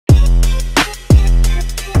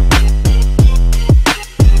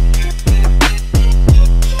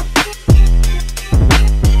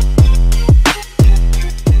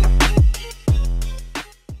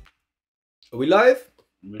live?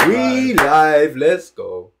 We live. Let's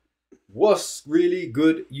go. What's really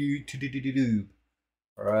good, YouTube?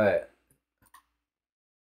 Alright.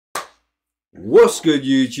 What's good,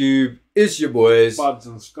 YouTube? It's your boys. Buds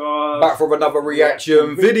and Scars. Back from another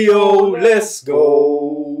reaction video. Let's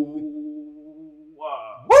go.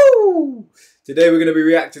 Wow. Woo! Today we're going to be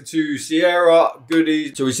reacting to Ciara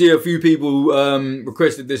Goodies. So we see a few people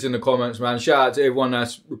requested this in the comments, man. Shout out to everyone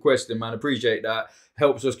that's requested, man. Appreciate that.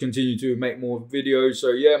 Helps us continue to make more videos.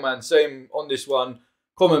 So yeah, man, same on this one.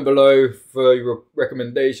 Comment below for your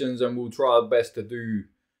recommendations and we'll try our best to do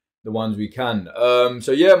the ones we can.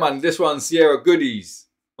 So yeah, man, this one's Ciara Goodies.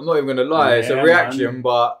 I'm not even going to lie, it's a reaction, man.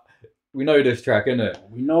 But we know this track, innit?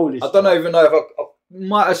 We know this I don't even know if I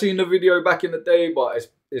might have seen the video back in the day, but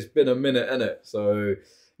it's been a minute, innit? So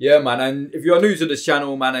yeah, man, and if you're new to this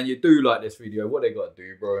channel, man, and you do like this video, what they got to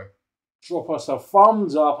do, bro? Drop us a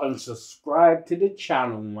thumbs up and subscribe to the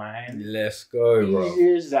channel, man. Let's go, bro.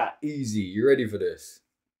 Easy as that. Easy. You ready for this?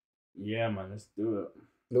 Yeah, man, let's do it.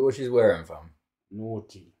 Look what she's wearing, fam.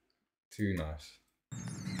 Naughty. Too nice.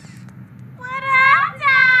 What up,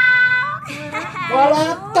 dog? What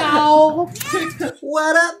up, dog?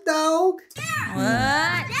 What up, dog?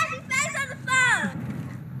 What? Daddy, face on the phone.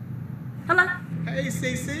 Hello. Hey,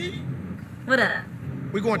 CC. What up?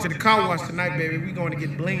 We're going to the car wash tonight, baby. We're going to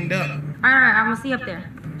get blinged up. All right, I'm gonna see you up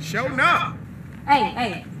there. Show up.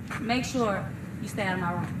 Hey, make sure you stay out of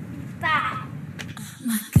my room. Stop.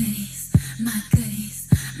 My goodies, my goodies,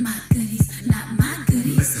 my goodies, not my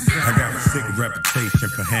goodies. I got a sick reputation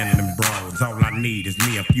for handling broads. All I need is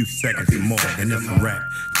me a few seconds and more, and it's a wrap.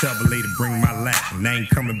 Tell the lady bring my lap, and they ain't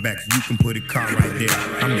coming back, so you can put a car right there.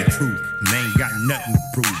 I'm the truth, and they ain't got nothing to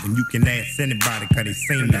prove. And you can ask anybody, cause they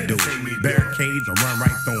seen me do it. Barricades, I run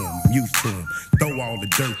right through them, I'm used to them. Throw all the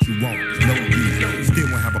dirt you want, there's no use. Still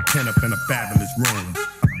won't have a pen up in a fabulous room.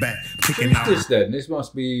 I'm back picking out. Who's this then? This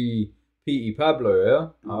must be Petey Pablo, yeah?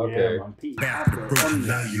 Oh, okay. Yeah, man, Petey Pablo.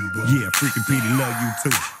 Yeah, freaking Petey love you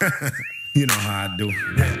too. You know how I do.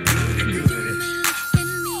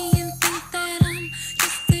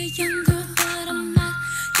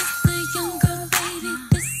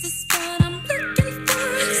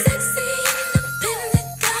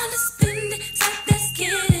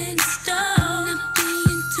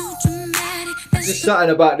 Just something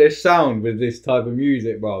about this sound with this type of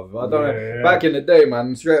music, bro. I don't know. Back in the day,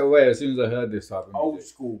 man, straight away, as soon as I heard this type of music. Old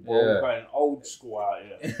school, bro. Yeah. We're going old school out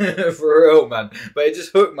here. For real, man. But it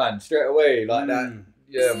just hooked, man, straight away. Like that.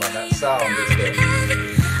 Yeah, man, that sound is good.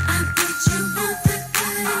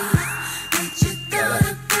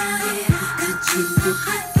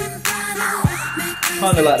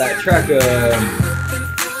 Kind of like that track,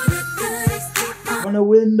 on a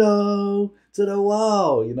window to the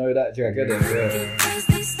wall. You know that track, isn't it? Yeah.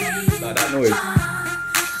 Like that noise.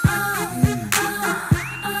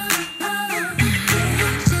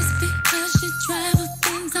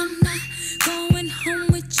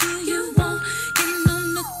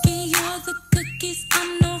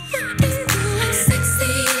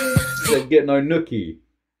 Get no nookie.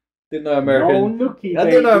 Didn't know Americans. No nookie, I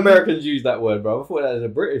didn't know Americans use that word, bro. I thought that was a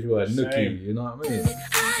British word, nookie. You know what I mean?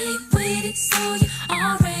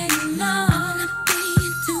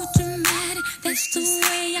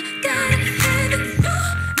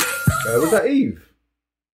 Was that Eve?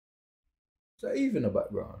 Was that Eve in the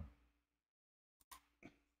background?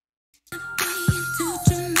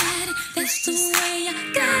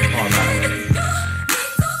 Oh no.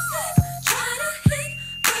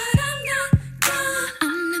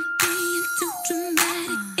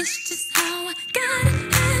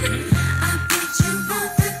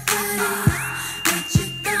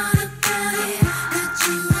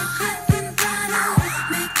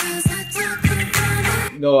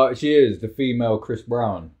 No, she is the female Chris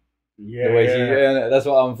Brown. Yeah. The way she, yeah, that's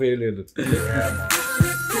what I'm feeling. Yeah,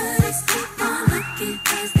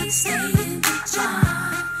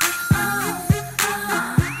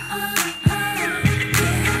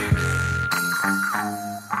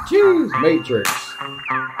 Jeez, Matrix.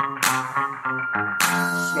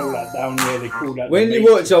 slow that down, yeah, they call that. When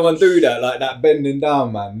you watch someone do that, like that bending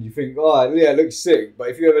down, man, you think, oh, yeah, it looks sick. But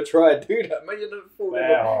if you ever try to do that, man, you're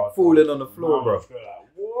falling on the floor, bro.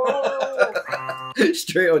 Whoa.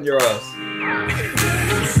 Straight on your ass.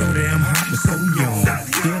 So damn hot, but so young.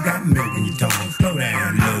 Still got milk in your tongue. Slow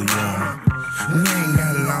down, little one. We ain't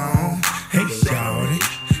got long. Hey, shawty.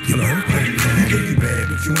 You know, you bad,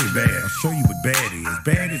 but you ain't bad. I'll show you what bad is.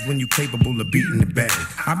 Bad is when you capable of beating the bad.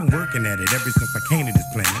 I've been working at it ever since I came to this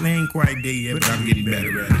planet. I ain't quite there yet, but I'm getting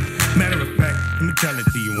better at it. Matter of fact, let me tell it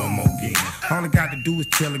to you one more again. All I got to do is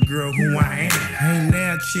tell a girl who I am. Ain't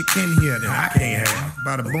there a chick in here that I can't have.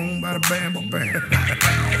 Bada boom, bada bam, bada bam.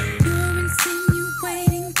 You're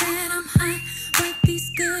insinuating that I'm hot, but these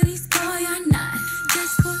goodies, boy, are not.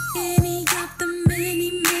 Just for any of the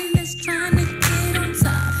many men that's trying to get on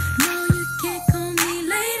top. No, you can't call me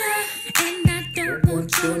later, and I don't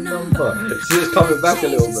want your number. She's just coming back a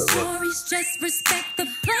little bit, bro. Stories, just respect the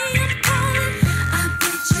play I'm calling. I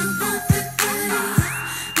bet you want the goodies,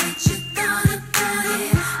 bet you thought about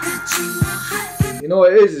it, got you all hot. You know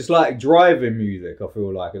what it is? It's like driving music, I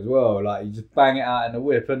feel like, as well. Like, you just bang it out in the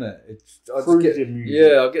whip, innit? I just get, Cruising music.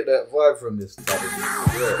 yeah, I get that vibe from this type of music.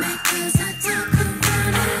 Yeah. Because I talk around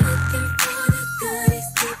it, looking for the goodies,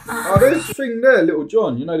 keep on. Oh, there's this thing there, Little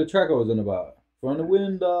John. You know the track I was on about? From the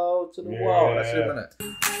window to the wall. That's him, innit?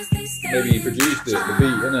 Maybe he produced it, the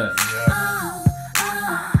beat, innit?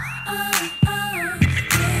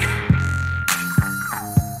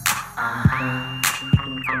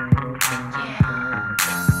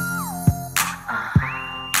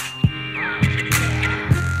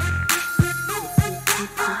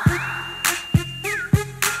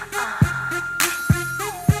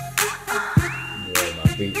 Yeah,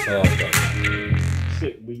 man, beat's hard, bro.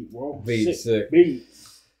 Sick beat, bro. Beat sick. Beat.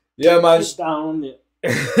 Yeah, man. Sit down on it.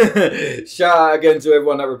 Shout out again to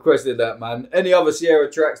everyone that requested that, man. Any other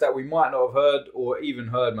Ciara tracks that we might not have heard or even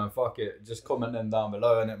heard, man, fuck it. Just comment them down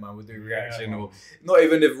below, innit, man. We'll do reaction, or not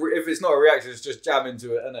even if it's not a reaction, it's just jamming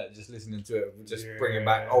to it, innit? Just listening to it, just bringing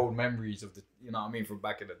back old memories of the, you know what I mean, from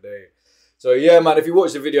back in the day. So yeah, man, if you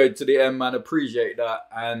watch the video to the end, man, appreciate that,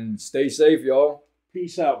 and stay safe, y'all.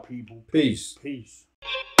 Peace out, people. Peace. Peace.